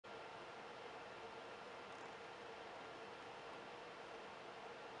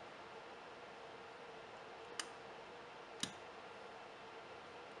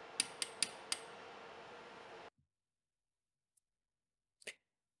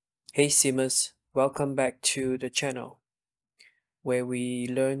Hey Simmers, welcome back to the channel where we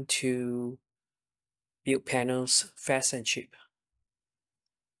learn to build panels fast and cheap.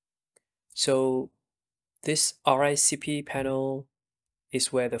 So this RICP panel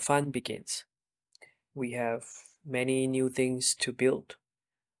is where the fun begins. We have many new things to build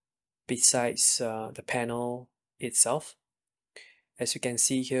besides the panel itself. As you can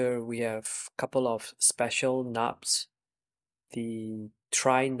see here, we have a couple of special knobs, the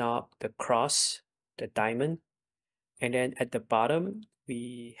tri knob, the cross, the diamond, and then at the bottom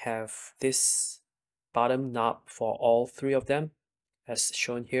we have this bottom knob for all three of them as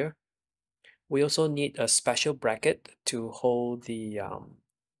shown here. We also need a special bracket to hold the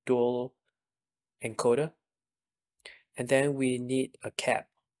dual encoder, and then we need a cap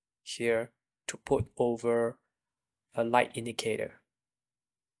here to put over a light indicator.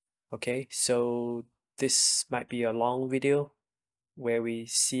 Okay, so this might be a long video where we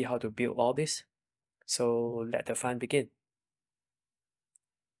see how to build all this. So let the fun begin.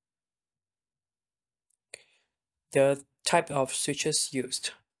 The type of switches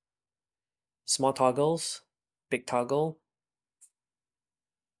used: small toggles, big toggle,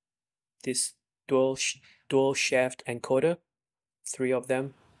 this dual shaft encoder, three of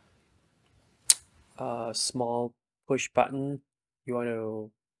them, small push button, you want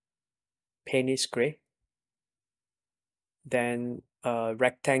to paint it gray, then a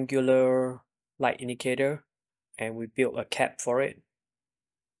rectangular light indicator, and we built a cap for it,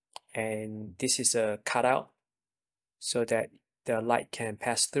 and this is a cutout so that the light can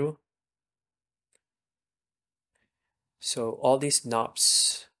pass through. So all these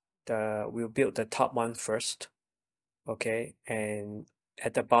knobs, we'll build the top one first, okay, and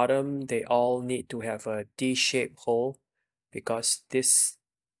at the bottom they all need to have a D-shaped hole because this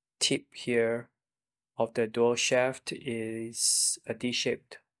tip here of the dual shaft is a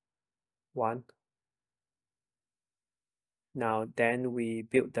D-shaped one. Now then we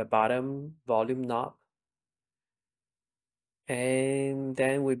build the bottom volume knob, and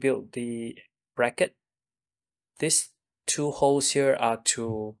then we build the bracket. These two holes here are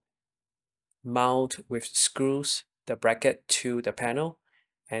to mount with screws the bracket to the panel,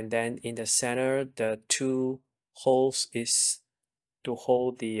 and then in the center the two holes is to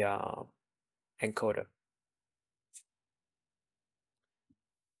hold the encoder.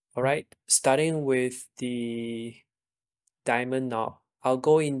 All right, starting with the diamond knob, I'll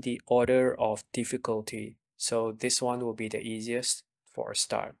go in the order of difficulty. So this one will be the easiest for a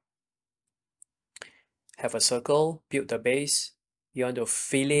start. Have a circle, build the base. You want to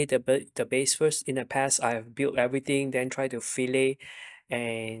fillet the base first. In the past, I have built everything, then try to fillet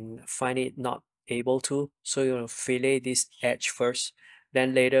and find it not able to. So you want to fillet this edge first.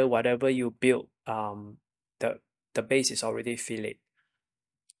 Then later, whatever you build, the base is already fillet.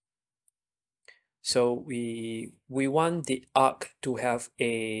 So we want the arc to have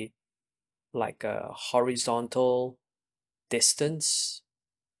a like a horizontal distance.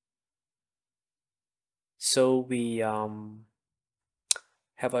 So we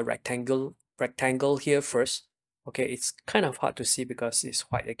have a rectangle here first. Okay, it's kind of hard to see because it's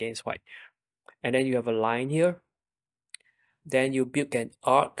white against white. And then you have a line here. Then you build an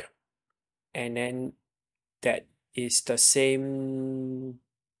arc, and then that is the same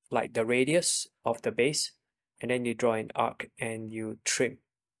like the radius of the base. And then you draw an arc and you trim.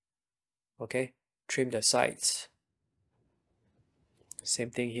 Okay, trim the sides. Same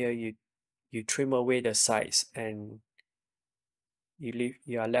thing here, you trim away the sides and you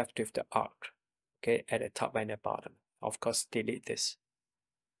are left with the arc, okay, at the top and the bottom. Of course, delete this.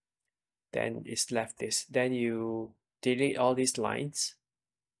 Then it's left this. Then you delete all these lines.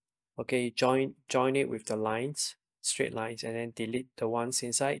 Okay, join it with the lines, straight lines, and then delete the ones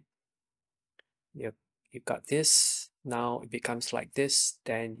inside. You got this. Now it becomes like this.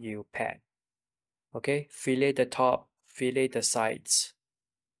 Then you pad. Okay, fillet the top, fillet the sides.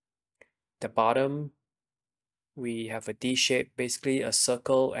 The bottom, we have a D shape, basically a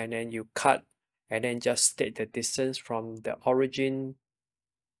circle, and then you cut and then just take the distance from the origin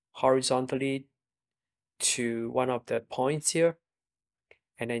horizontally to one of the points here,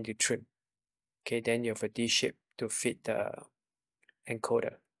 and then you trim. Okay, then you have a D shape to fit the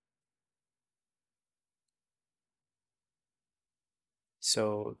encoder.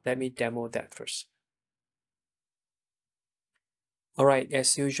 So let me demo that first. All right,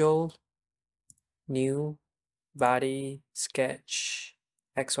 as usual, new, body, sketch,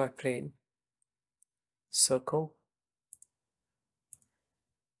 XY plane, circle.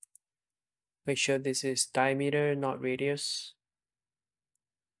 Make sure this is diameter, not radius.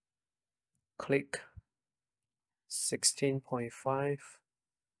 Click 16.5.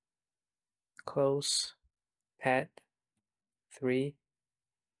 close, add 3,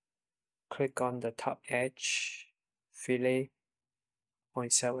 click on the top edge, fillet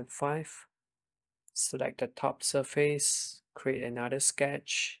 0.75, select the top surface, create another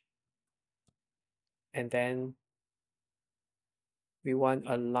sketch, and then we want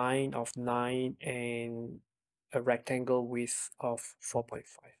a line of 9 and a rectangle width of 4.5.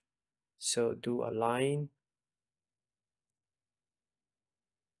 So do a line,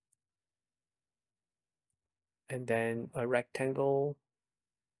 and then a rectangle.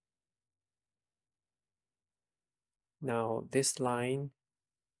 Now this line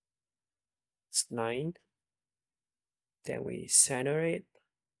is 9, then we center it,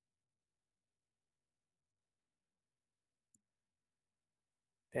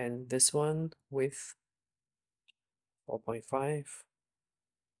 then this one with 4.5,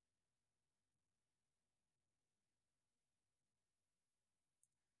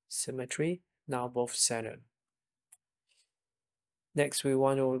 symmetry, now both centered. Next we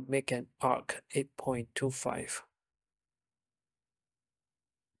want to make an arc 8.25.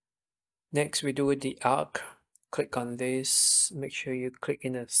 Next we do the arc, click on this, make sure you click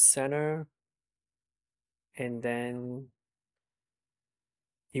in the center, and then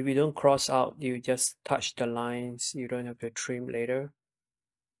if you don't cross out, you just touch the lines, you don't have to trim later.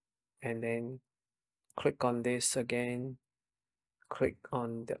 And then click on this again, click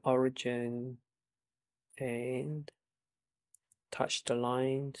on the origin and touch the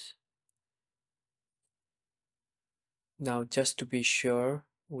lines. Now just to be sure,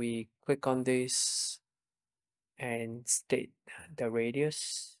 we click on this and state the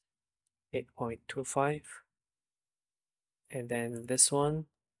radius 8.25, and then this one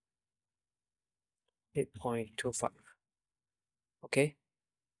 8.25. Okay,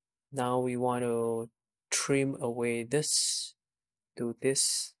 now we want to trim away this, do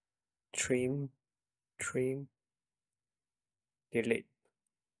this, trim, delete.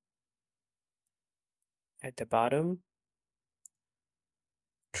 At the bottom,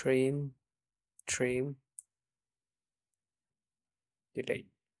 trim, delete.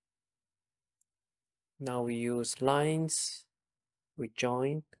 Now we use lines, we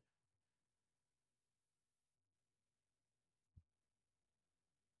join.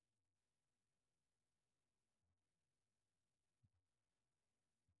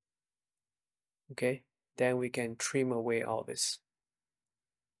 Okay, then we can trim away all this.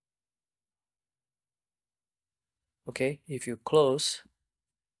 Okay, if you close,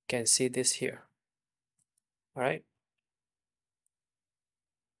 you can see this here. All right.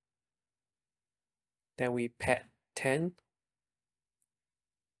 Then we pad 10.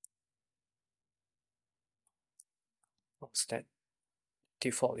 What's that?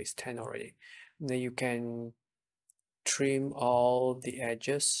 Default is 10 already. Then you can trim all the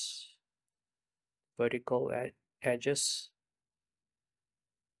edges, vertical edges.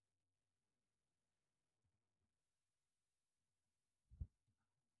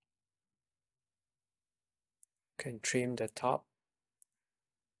 Can trim the top.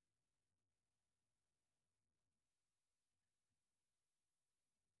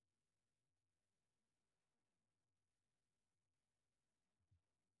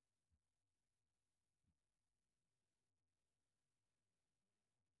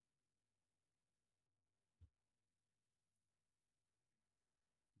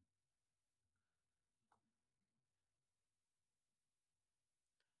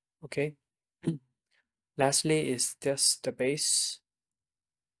 Okay. Lastly is just the base.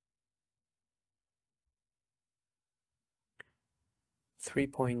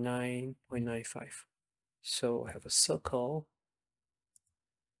 3.9.95. So I have a circle.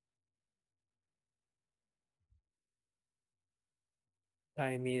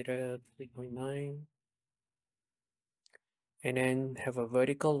 Diameter 3.9. And then have a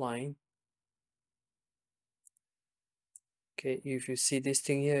vertical line. Okay, if you see this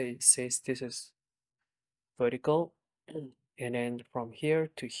thing here, it says this is vertical. And then from here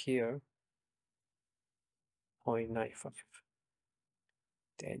to here, 0.95.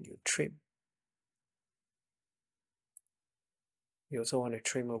 Then you trim. You also want to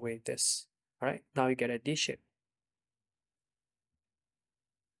trim away this. All right, now you get a D shape.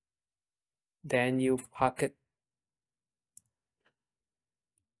 Then you pocket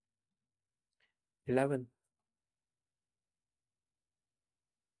 11.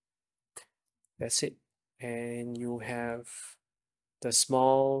 That's it. And you have the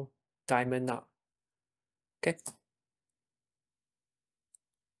small diamond knot. Okay.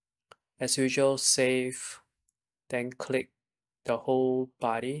 As usual, save, then click the whole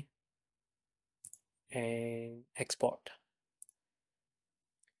body and export.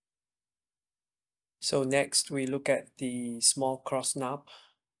 So next we look at the small cross knob,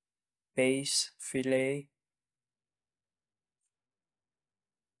 base, fillet,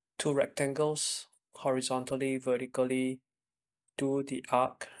 two rectangles, horizontally, vertically, do the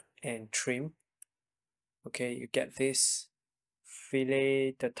arc and trim. Okay, you get this,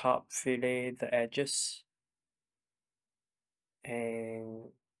 fillet the top, fillet the edges,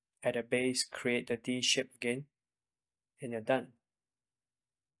 and at the base create the D shape again, and you're done.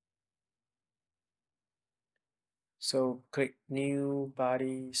 So click new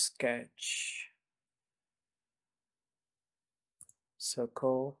body sketch,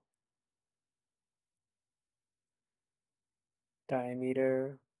 circle,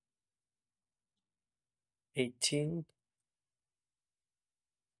 diameter 18,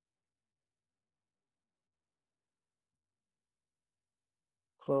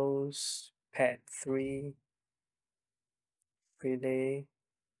 close, pad 3, fillet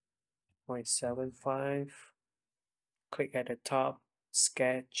 0.75, click at the top,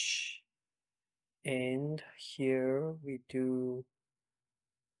 sketch, and here we do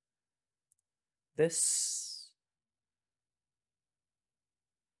this,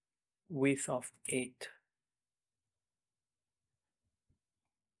 width of 8,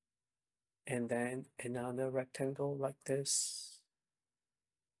 and then another rectangle like this,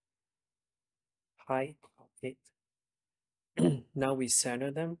 height of 8. Now we center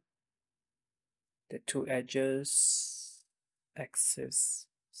them, the two edges, axis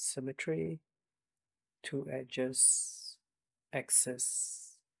symmetry, two edges,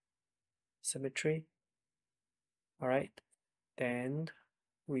 axis symmetry. All right, then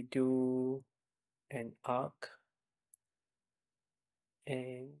we do an arc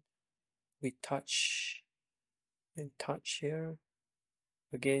and we touch and touch here.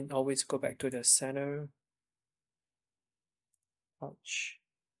 Again, always go back to the center, touch,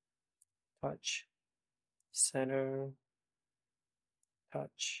 touch, center,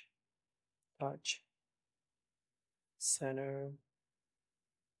 touch, touch, center,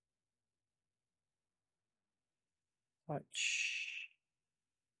 touch,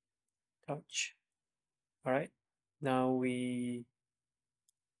 touch. All right, now we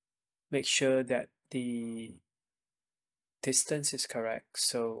make sure that the distance is correct.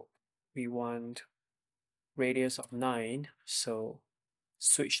 So we want radius of 9. So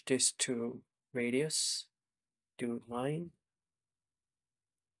switch this to radius, do 9,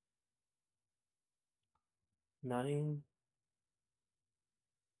 9,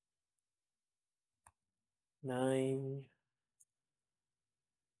 9,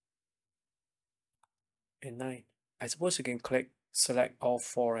 and 9. I suppose you can select all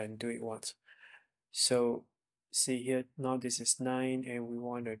 4 and do it once. So see here, now this is 9 and we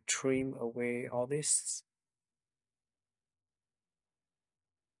want to trim away all this.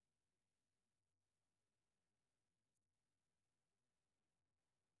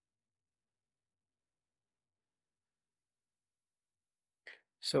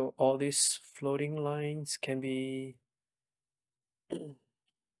 So all these floating lines can be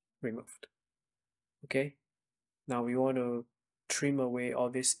removed. Okay, now we want to trim away all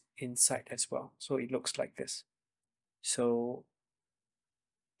this inside as well, so it looks like this. So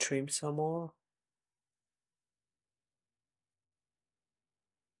trim some more.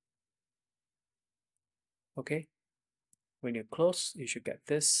 Okay, when you close, you should get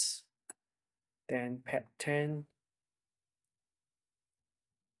this. Then pad 10.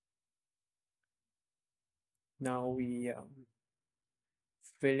 Now we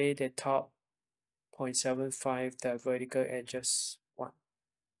fillet the top 0.75, the vertical edges 1.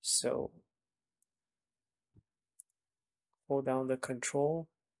 So hold down the control,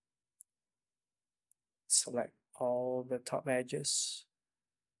 select all the top edges.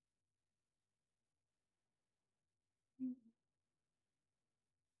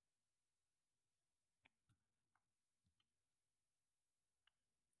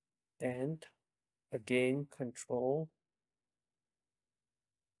 Then again control,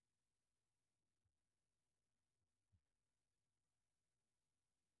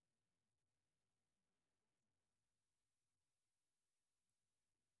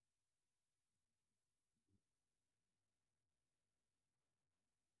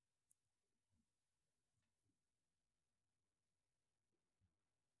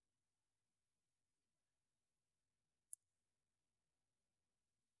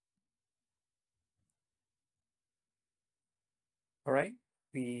 all right,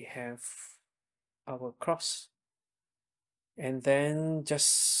 we have our cross, and then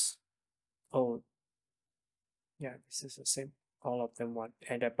just, oh yeah, this is the same, all of them one.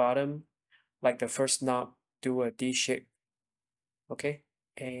 At the bottom, like the first knob, do a D shape. Okay,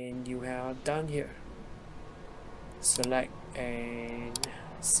 and you are done here. select and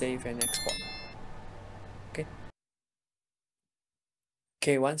save and export. Okay.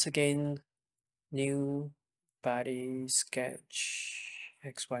 Okay, once again, new body sketch,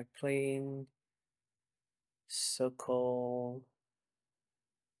 XY plane, circle,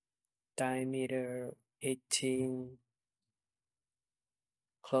 diameter 18,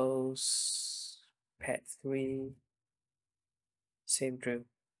 close, pad 3, same drill,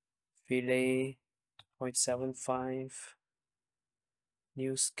 fillet 0.75,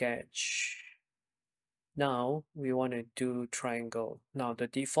 new sketch. Now we want to do triangle. Now the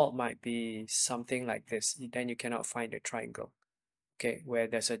default might be something like this, then you cannot find the triangle. Okay, where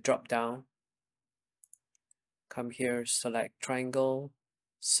there's a drop down, come here, select triangle,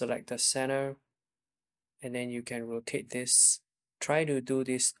 select the center, and then you can rotate this. Try to do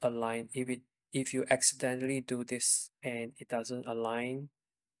this align. If you accidentally do this and it doesn't align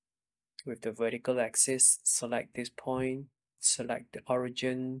with the vertical axis, select this point, select the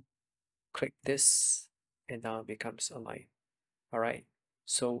origin, click this, and now it becomes aligned. All right,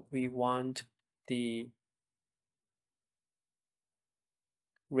 so we want the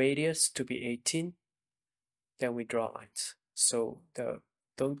radius to be 18, then we draw lines. So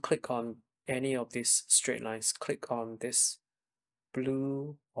don't click on any of these straight lines, click on this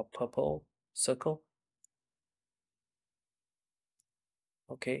blue or purple circle,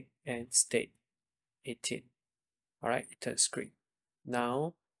 okay, and state 18. All right, it turns green.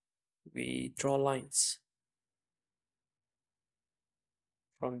 Now we draw lines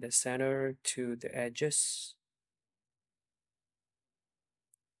from the center to the edges.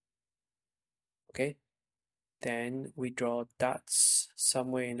 Okay, then we draw dots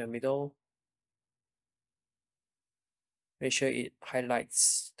somewhere in the middle. Make sure it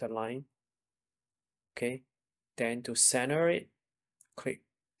highlights the line. Okay, then to center it, click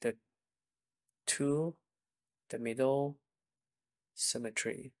the tool, the middle,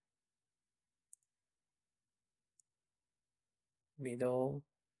 symmetry, middle,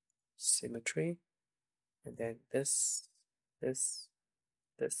 symmetry, and then this, this,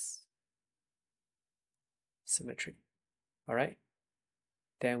 symmetry. All right,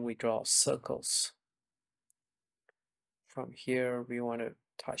 then we draw circles. From here, we want to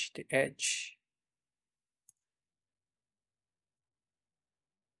touch the edge.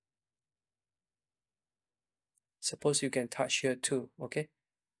 Suppose you can touch here too, okay?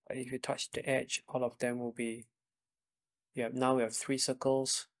 But if you touch the edge, all of them will be, yeah, now we have 3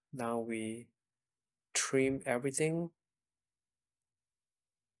 circles. Now we trim everything.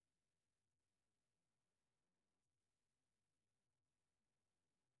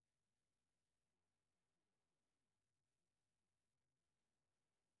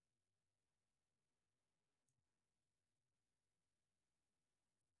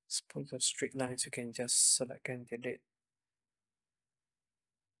 Suppose the straight lines, you can just select and delete.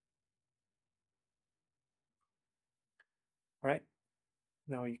 All right,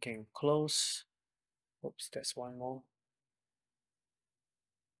 now you can close. Oops, there's one more.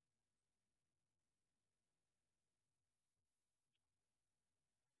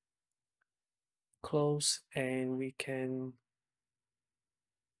 Close, and we can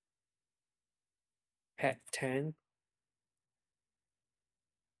add 10.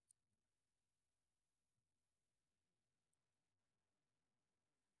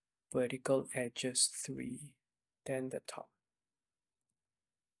 Vertical edges 3, then the top.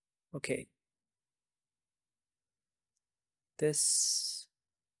 Okay, this,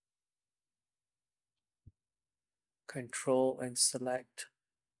 control and select.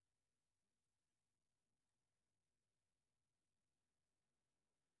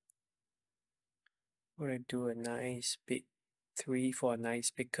 We're gonna do a nice big 3 for a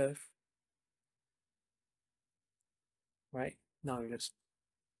nice big curve. Right, now you just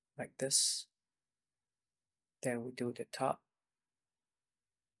like this. Then we do the top.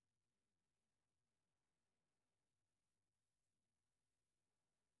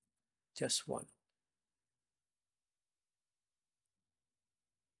 Just one.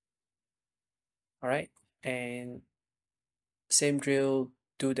 All right, and same drill,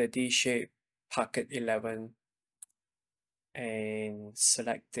 do the D shape, pocket 11, and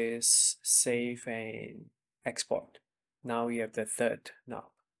select this, save and export. Now we have the third knob.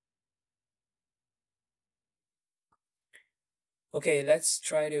 Okay, let's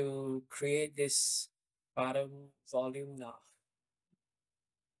try to create this bottom volume knob.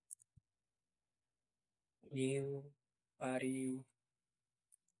 New body,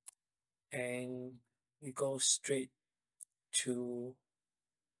 and we go straight to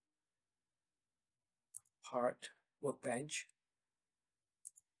part workbench.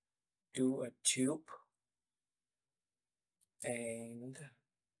 Do a tube, and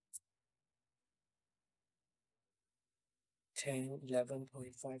 10,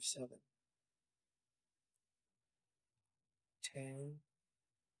 11.57, 10,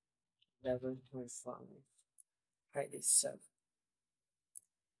 11.5, height is 7.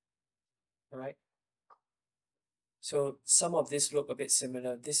 All right. So some of these look a bit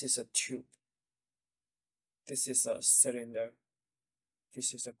similar. This is a tube. This is a cylinder.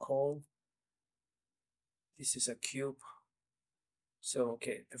 This is a cone. This is a cube. So,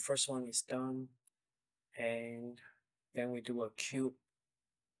 okay, the first one is done. And then we do a cube.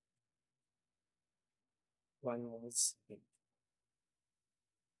 One more.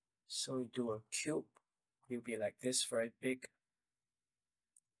 So we do a cube. It will be like this, very big.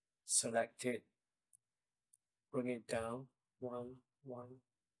 Select it. Bring it down. 1, 1.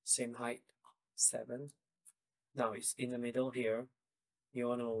 Same height. 7. Now it's in the middle here. You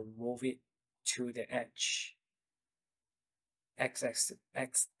want to move it to the edge.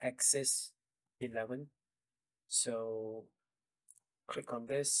 X-axis 11. So click on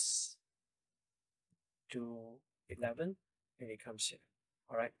this, do 11, and it comes here.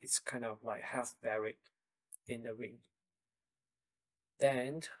 All right, it's kind of like half buried in the ring.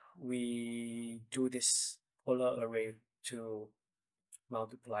 Then we do this polar array to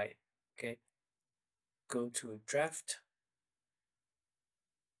multiply it. Okay, go to draft,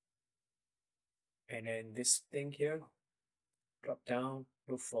 and then this thing here, drop down,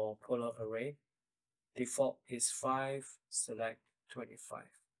 look for polar array. Default is 5, select 25.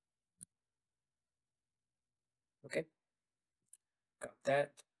 Okay, got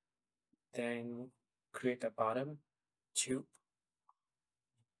that. Then create a bottom tube.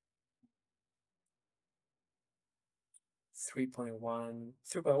 3.1.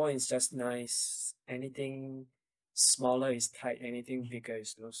 3.1 is just nice. Anything smaller is tight, anything bigger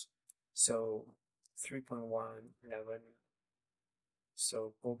is loose. So 3.1, 11.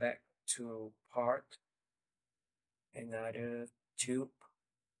 So go back to part, another tube,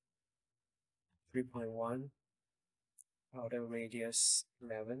 3.1, outer radius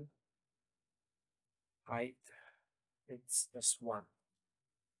 11, height, it's just 1.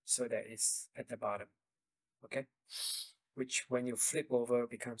 So that is at the bottom, okay? Which when you flip over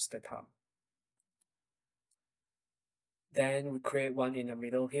becomes the top. Then we create one in the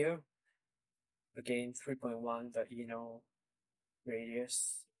middle here. Again, 3.1, the inner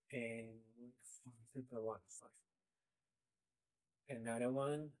radius, and 3.15. Another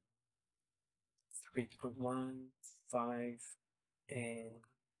one, 3.1, 5, and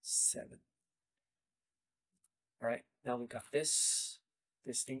 7. All right, now we got this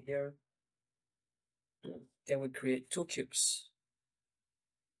thing here. Then we create 2 cubes.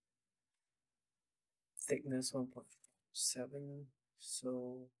 Thickness 1.7,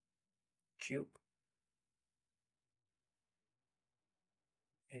 so cube.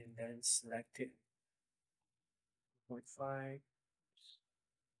 And then select it. 0.5,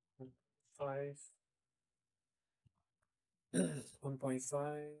 1.5,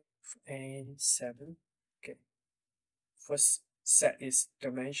 1.5, and 7. Okay. First set is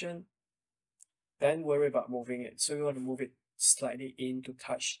dimension. Then worry about moving it. So you want to move it slightly in to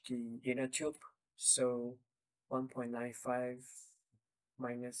touch the inner tube. So 1.95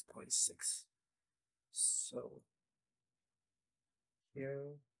 minus 0.6. So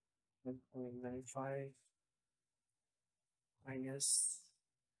here 1.95 minus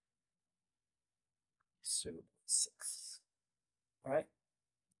 0.6. All right.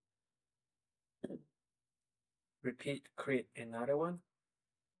 Repeat, create another one.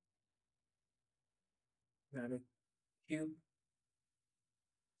 Another cube.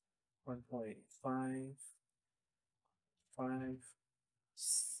 1.5, 5,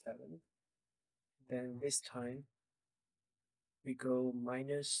 7. Then this time we go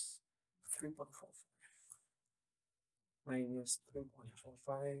minus 3.45. Minus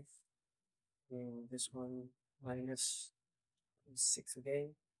 3.45. And this one minus 6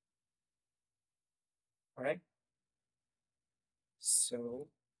 again. Alright. So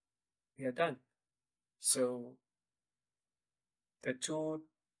we are done. So the 2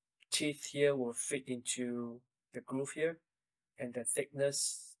 teeth here will fit into the groove here, and the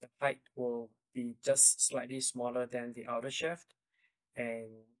thickness, the height will be just slightly smaller than the outer shaft,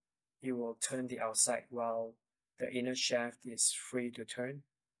 and it will turn the outside while the inner shaft is free to turn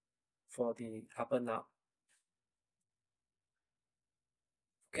for the upper knob.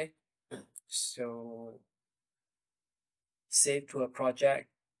 Okay, so save to a project.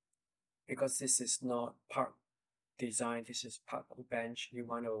 Because this is not part design, this is part bench. You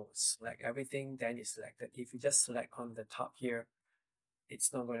want to select everything, then you select it. If you just select on the top here,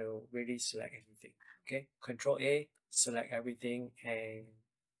 it's not going to really select anything. Okay, Control A, select everything and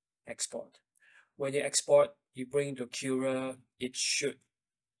export. When you export, you bring to Cura, it should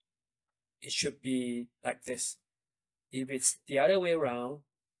be like this. If it's the other way around,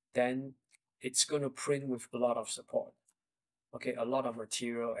 then it's going to print with a lot of support. Okay, a lot of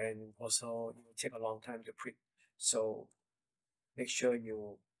material, and also it will take a long time to print. So make sure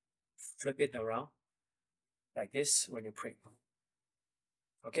you flip it around like this when you print.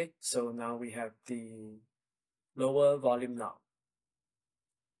 Okay, so now we have the lower volume knob.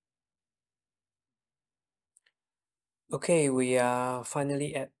 Okay, we are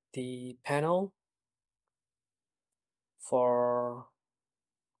finally at the panel. For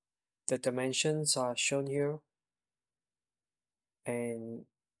the dimensions are shown here, and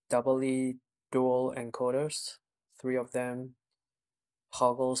doubly dual encoders, 3 of them,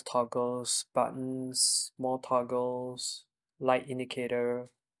 toggles, buttons, more toggles, light indicator,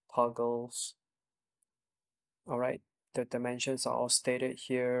 toggles. All right, the dimensions are all stated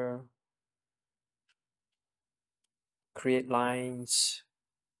here. Create lines,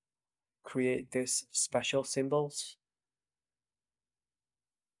 create these special symbols,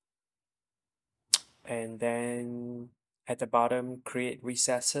 and then at the bottom create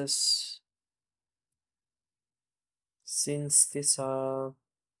recesses. Since these are,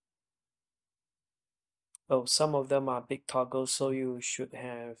 oh, some of them are big toggles, so you should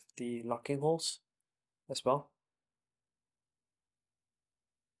have the locking holes as well.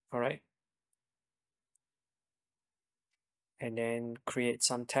 All right, and then create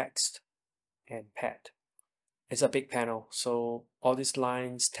some text and pad. It's a big panel, so all these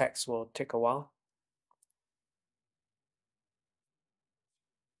lines, text will take a while.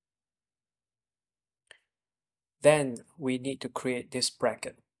 Then we need to create this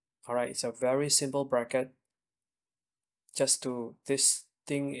bracket. All right, it's a very simple bracket. Just to, this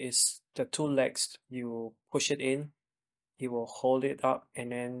thing is the 2 legs, you push it in, it will hold it up,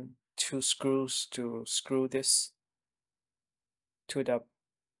 and then 2 screws to screw this to the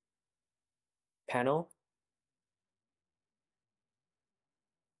panel.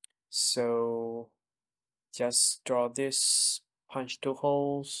 So just draw this, punch 2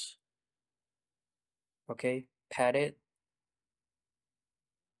 holes, okay, pat it,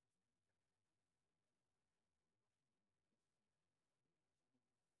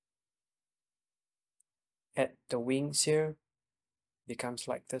 at the wings here, becomes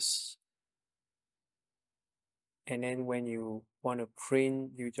like this. And then when you want to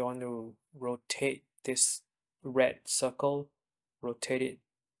print, you want to rotate this red circle, rotate it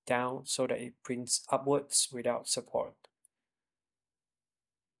down so that it prints upwards without support.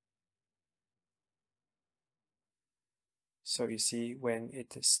 So you see when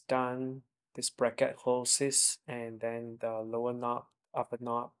it is done, this bracket holds this, and then the lower knob, upper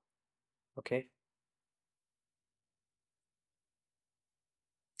knob, okay?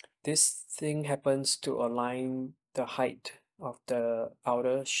 This thing happens to align the height of the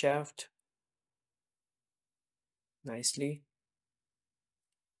outer shaft nicely.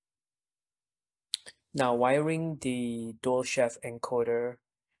 Now wiring the dual shaft encoder,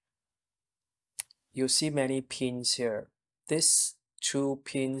 you see many pins here. These 2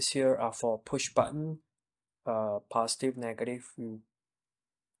 pins here are for push button, positive, negative. You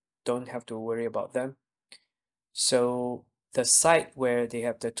don't have to worry about them. So the side where they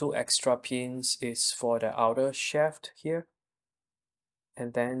have the 2 extra pins is for the outer shaft here.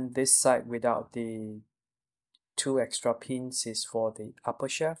 And then this side without the 2 extra pins is for the upper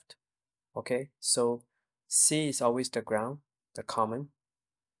shaft. Okay, so C is always the ground, the common.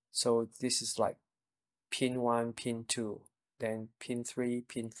 So this is like pin 1, pin 2, then pin 3,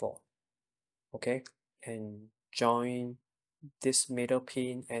 pin 4. Okay, and join this middle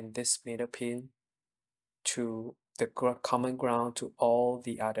pin and this middle pin to the common ground to all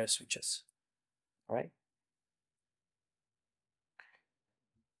the other switches. All right.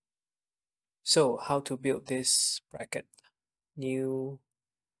 So how to build this bracket? New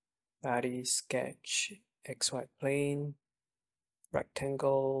body sketch, XY plane,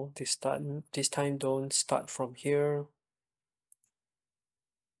 rectangle. This time don't start from here.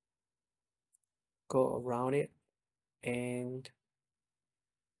 Go around it, and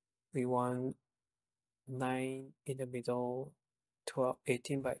we want 9 in the middle, 12,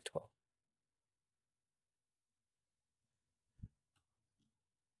 18 by 12.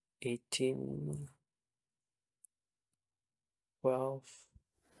 18, 12,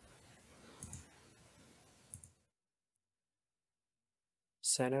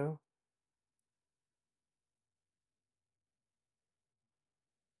 center,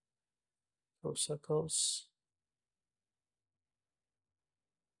 go circles,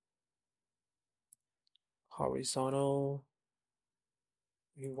 horizontal.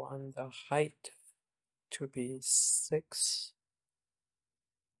 We want the height to be 6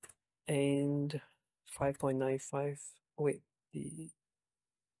 and 5.95 with the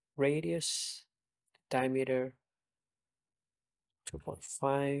radius, diameter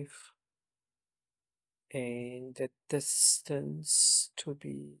 2.5, and the distance to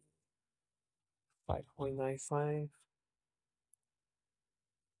be 5.95,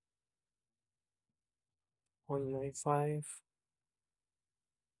 0.95,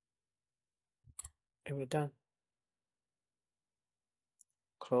 and we're done.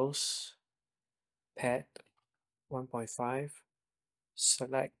 Close, pad 1.5,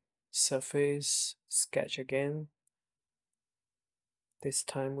 select surface, sketch again. This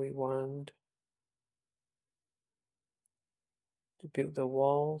time we want to build the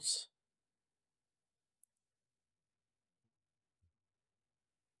walls.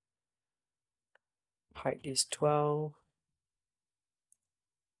 Height is 12.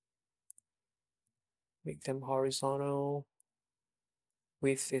 Make them horizontal.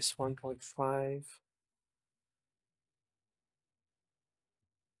 Width is 1.5.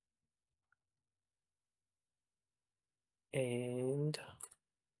 And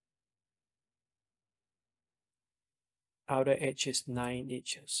outer edge is 9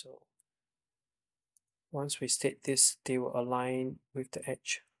 inches. So once we state this, they will align with the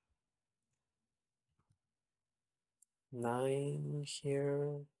edge. 9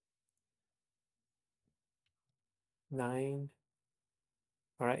 here. 9.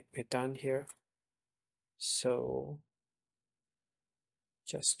 Alright, we're done here. So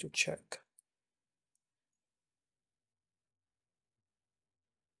just to check.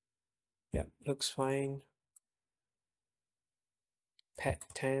 Yeah, looks fine. Pad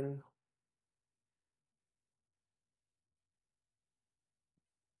 10.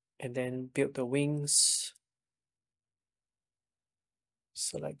 And then build the wings.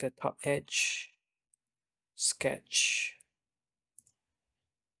 Select the top edge. Sketch.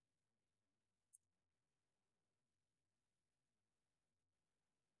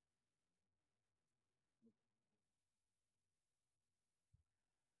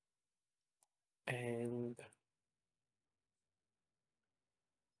 And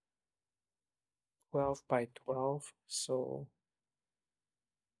 12 by 12. So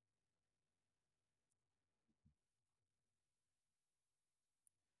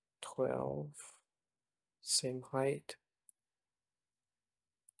 12. Same height.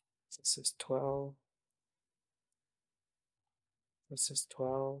 This is 12. This is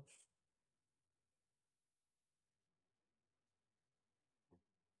 12.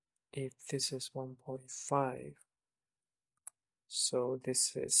 If this is 1.5, so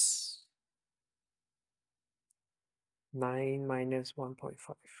this is 9 minus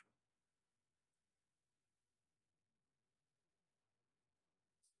 1.5.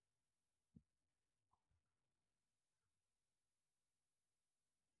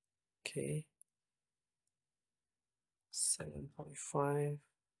 Okay. 7.5.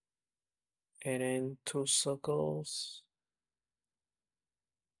 And then 2 circles.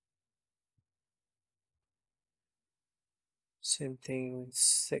 Same thing,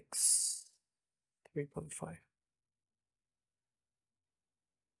 6, 3.5.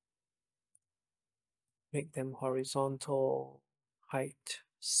 Make them horizontal, height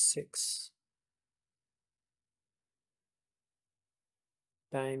 6,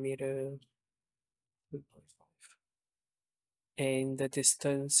 diameter 2.5. And the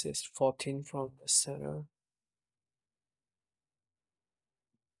distance is 14 from the center.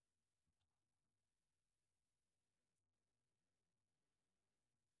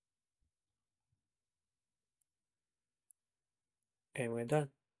 And we're done.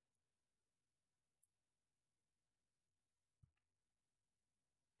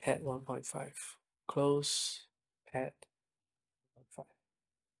 Pad 1.5. Close, pad 1.5.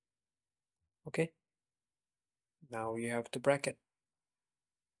 Okay. Now you have the bracket.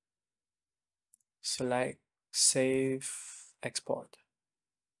 Select, save, export.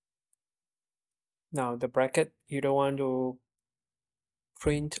 Now the bracket, you don't want to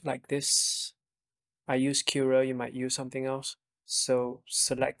print like this. I use Cura, you might use something else. So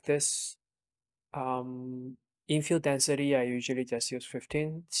select this. Infill density, I usually just use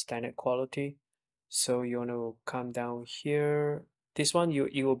 15, standard quality. So you want to come down here. This one, you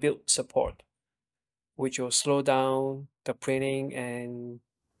will build support, which will slow down the printing and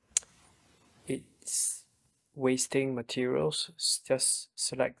it's wasting materials. Just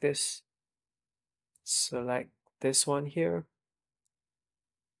select this. Select this one here.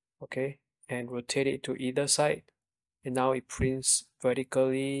 Okay, and rotate it to either side. And now it prints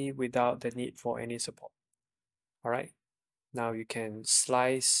vertically without the need for any support. All right, now you can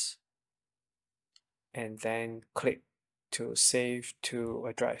slice and then click to save to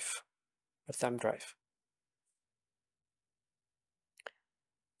a drive, a thumb drive.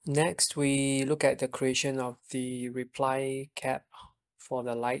 Next, we look at the creation of the reply cap for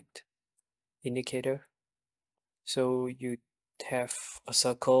the light indicator. So you have a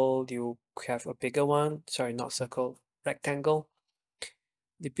circle, you have a bigger one, sorry, not circle, rectangle.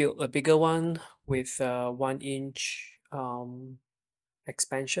 You build a bigger one with 1 inch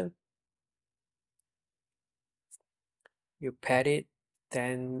expansion. You pad it,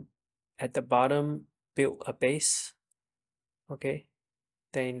 then at the bottom, build a base. Okay,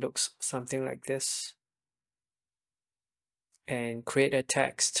 then it looks something like this. And create a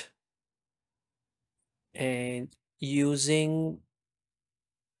text. And using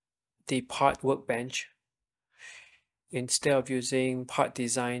the part workbench, instead of using part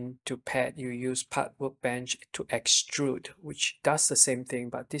design to pad, you use part workbench to extrude, which does the same thing,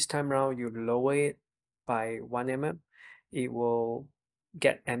 but this time around you lower it by 1 mm. It will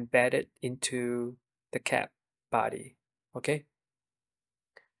get embedded into the cap body. Okay,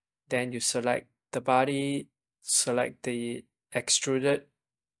 then you select the body, select the extruded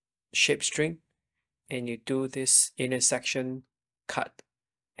shape string, and you do this intersection cut,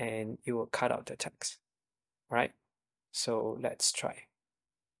 and it will cut out the text. Right, so let's try.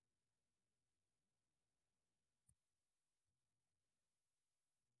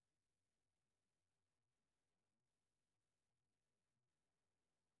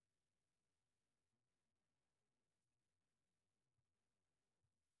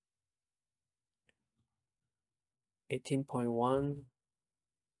 18.1,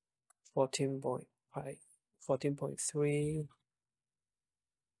 14.5, 14.3,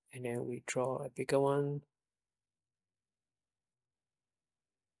 and then we draw a bigger one.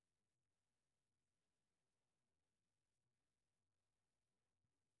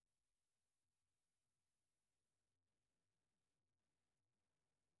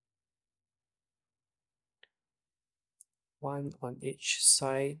 One on each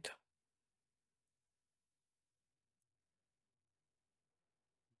side.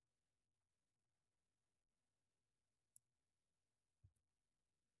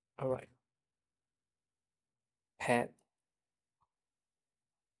 All right. Head,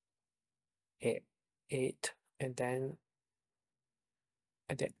 8, and then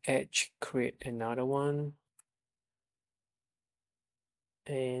at the edge, create another one,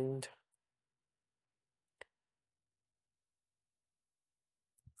 and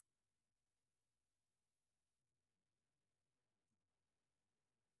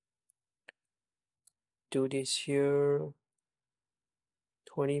do this here.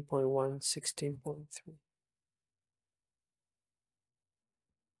 20.1, 16.3,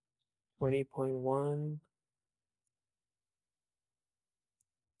 20.1,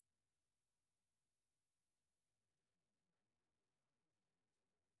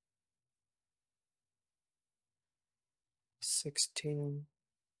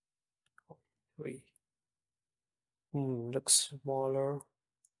 $16.3. Looks smaller.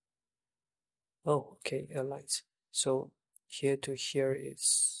 Oh, okay, aligns. So here to here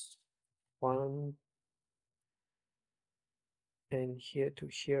is 1, and here to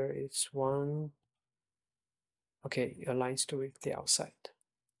here is 1. Okay, it aligns to the outside.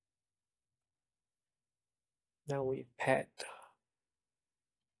 Now we pad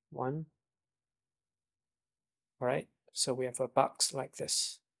 1. All right, so we have a box like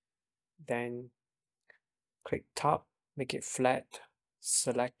this. Then click top, make it flat,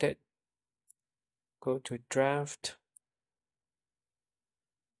 select it, go to draft,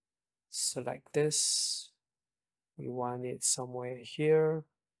 select this. We want it somewhere here,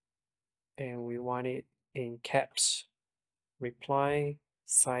 and we want it in caps. Reply,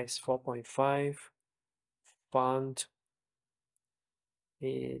 size 4.5, font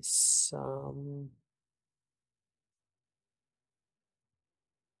is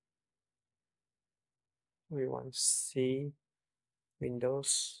we want C,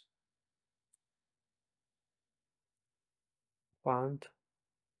 Windows, font,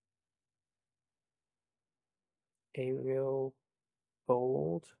 Arial,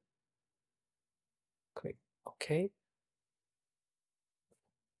 bold, click OK.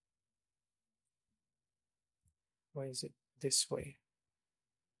 Why is it this way?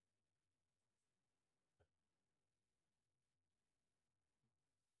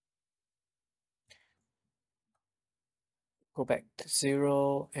 Go back to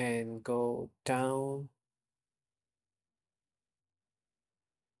 0 and go down.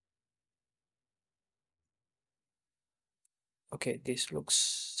 Okay, this looks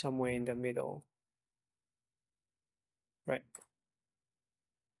somewhere in the middle. right?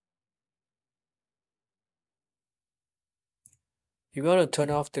 You're going to turn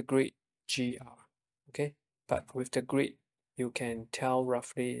off the grid GR, okay? But with the grid, you can tell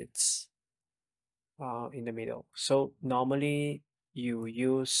roughly it's in the middle. So normally you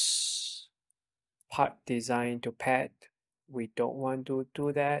use part design to pad. We don't want to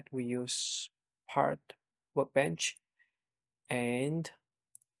do that. We use part workbench, and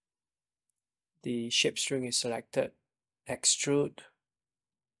the shape string is selected. Extrude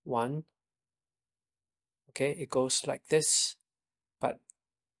 1. Okay, it goes like this, but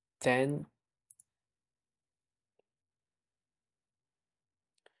then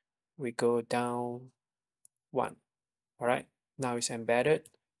we go down 1. All right, now it's embedded.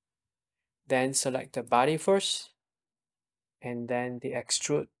 Then select the body first, and then the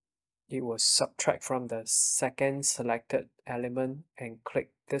extrude. It will subtract from the second selected element and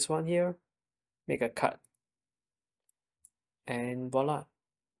click this one here, make a cut, and voila,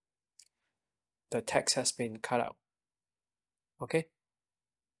 the text has been cut out. Okay,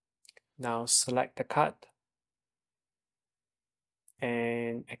 now select the cut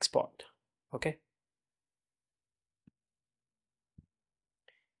and export. Okay.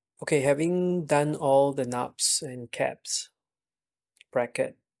 Okay, having done all the knobs and caps,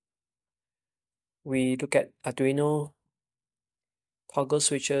 bracket, we look at Arduino toggle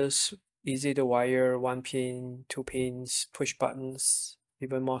switches, easy to wire, 1 pin, 2 pins, push buttons,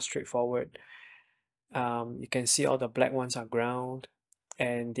 even more straightforward. You can see all the black ones are ground,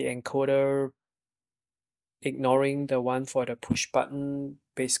 and the encoder, ignoring the one for the push button,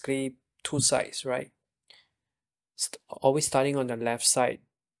 basically two sides, right? Always starting on the left side,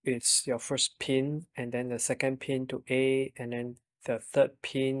 it's your first pin, and then the second pin to A, and then the third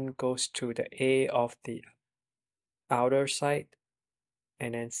pin goes to the A of the outer side,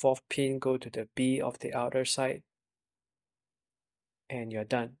 and then fourth pin go to the B of the outer side, and you're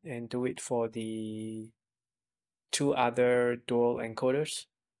done. And do it for the two other dual encoders.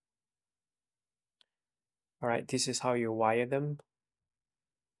 All right, this is how you wire them.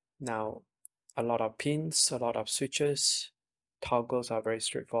 Now, a lot of pins, a lot of switches, toggles are very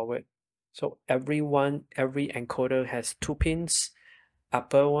straightforward. So every encoder has 2 pins,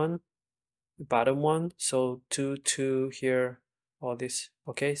 upper one, bottom one. So 2 here, all this.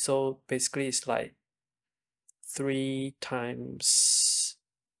 Okay, so basically it's like 3 times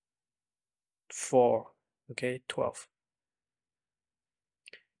 4, okay, 12.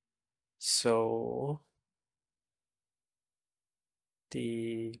 So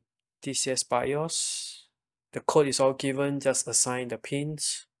the DCS BIOS, the code is all given, just assign the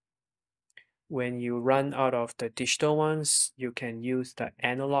pins. When you run out of the digital ones, you can use the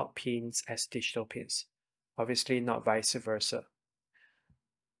analog pins as digital pins. Obviously not vice versa.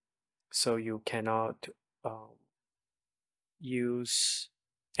 So you cannot use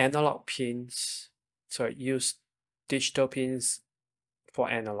analog pins, sorry, use digital pins for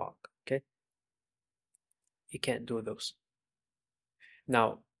analog, okay? You can't do those.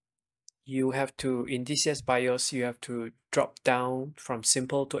 Now, you have to, in DCS BIOS, you have to drop down from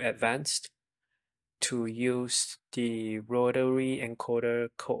simple to advanced to use the rotary encoder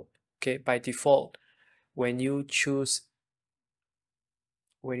code. Okay, by default, when you choose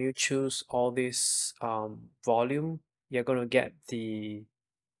all this volume, you're going to get the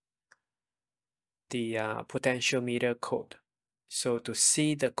potentiometer code. So to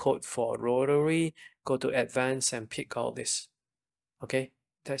see the code for rotary, go to advanced and pick all this. Okay,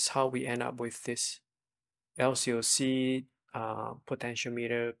 that's how we end up with this. Else you'll see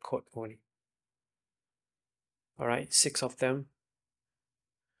potentiometer code only. All right, 6 of them.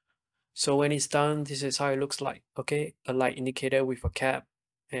 So when it's done, this is how it looks like. Okay, a light indicator with a cap,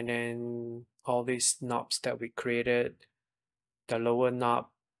 and then all these knobs that we created, the lower knob,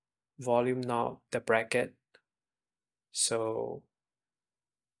 volume knob, the bracket. So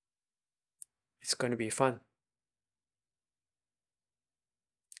it's going to be fun.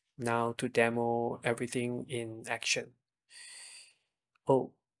 Now to demo everything in action.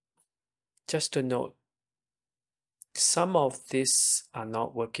 Oh, just to note, some of these are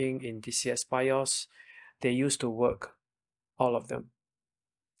not working in DCS BIOS. They used to work, all of them.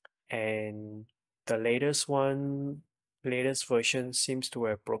 And the latest version seems to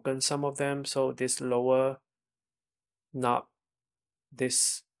have broken some of them. So this lower knob,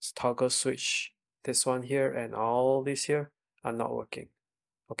 this toggle switch, this one here, and all these here are not working.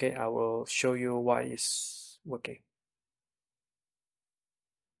 Okay, I will show you why it's working.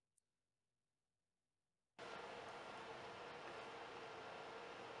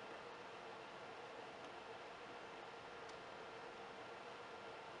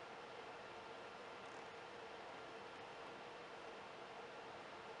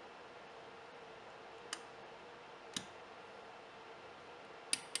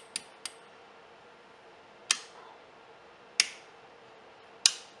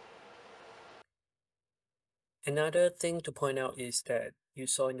 Another thing to point out is that you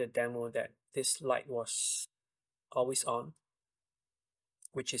saw in the demo that this light was always on,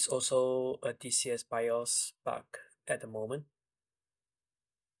 which is also a DCS BIOS bug at the moment.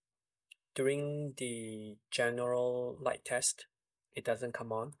 During the general light test, it doesn't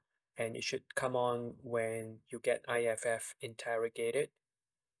come on, and it should come on when you get IFF interrogated.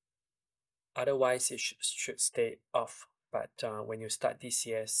 Otherwise, it should stay off. But when you start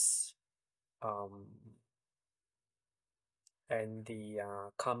DCS, and the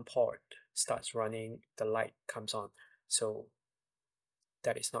COM port starts running, the light comes on. So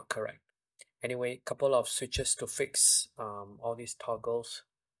that is not correct. Anyway, couple of switches to fix all these toggles.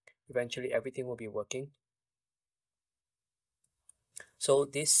 Eventually, everything will be working. So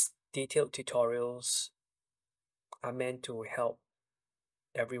these detailed tutorials are meant to help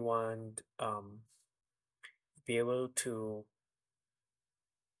everyone be able to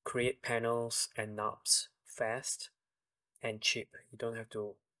create panels and knobs fast and cheap. You don't have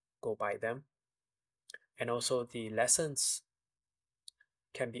to go buy them. And also the lessons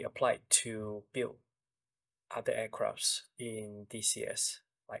can be applied to build other aircrafts in DCS,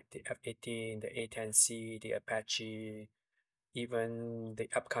 like the F-18, the A-10C, the Apache, even the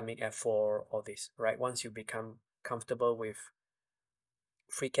upcoming F-4, all this, right? Once you become comfortable with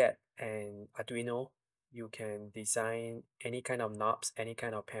FreeCAD and Arduino, you can design any kind of knobs, any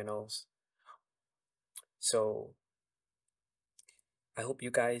kind of panels. So I hope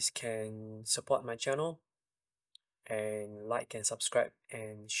you guys can support my channel and like and subscribe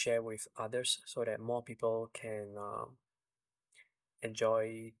and share with others so that more people can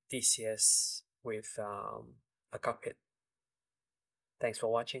enjoy DCS with a cockpit. Thanks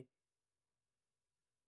for watching.